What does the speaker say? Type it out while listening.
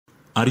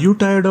Are you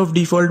tired of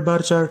default bar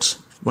charts?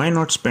 Why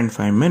not spend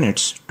 5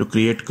 minutes to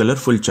create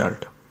colorful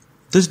chart?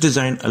 This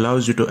design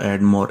allows you to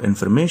add more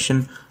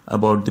information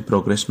about the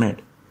progress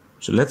made.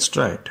 So let's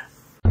try it.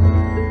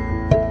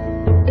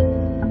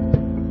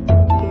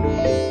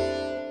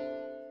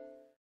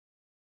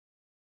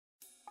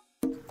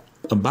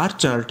 A bar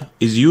chart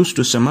is used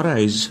to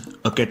summarize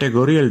a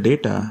categorical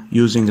data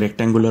using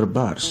rectangular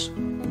bars.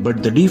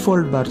 But the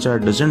default bar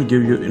chart doesn't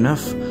give you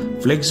enough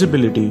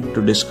flexibility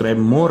to describe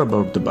more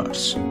about the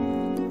bars.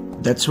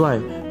 That's why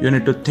you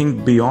need to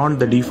think beyond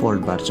the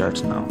default bar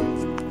charts now.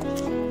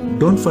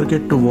 Don't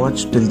forget to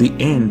watch till the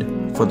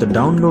end for the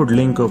download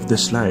link of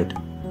this slide.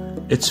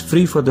 It's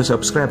free for the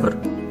subscriber,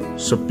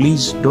 so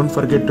please don't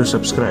forget to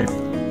subscribe.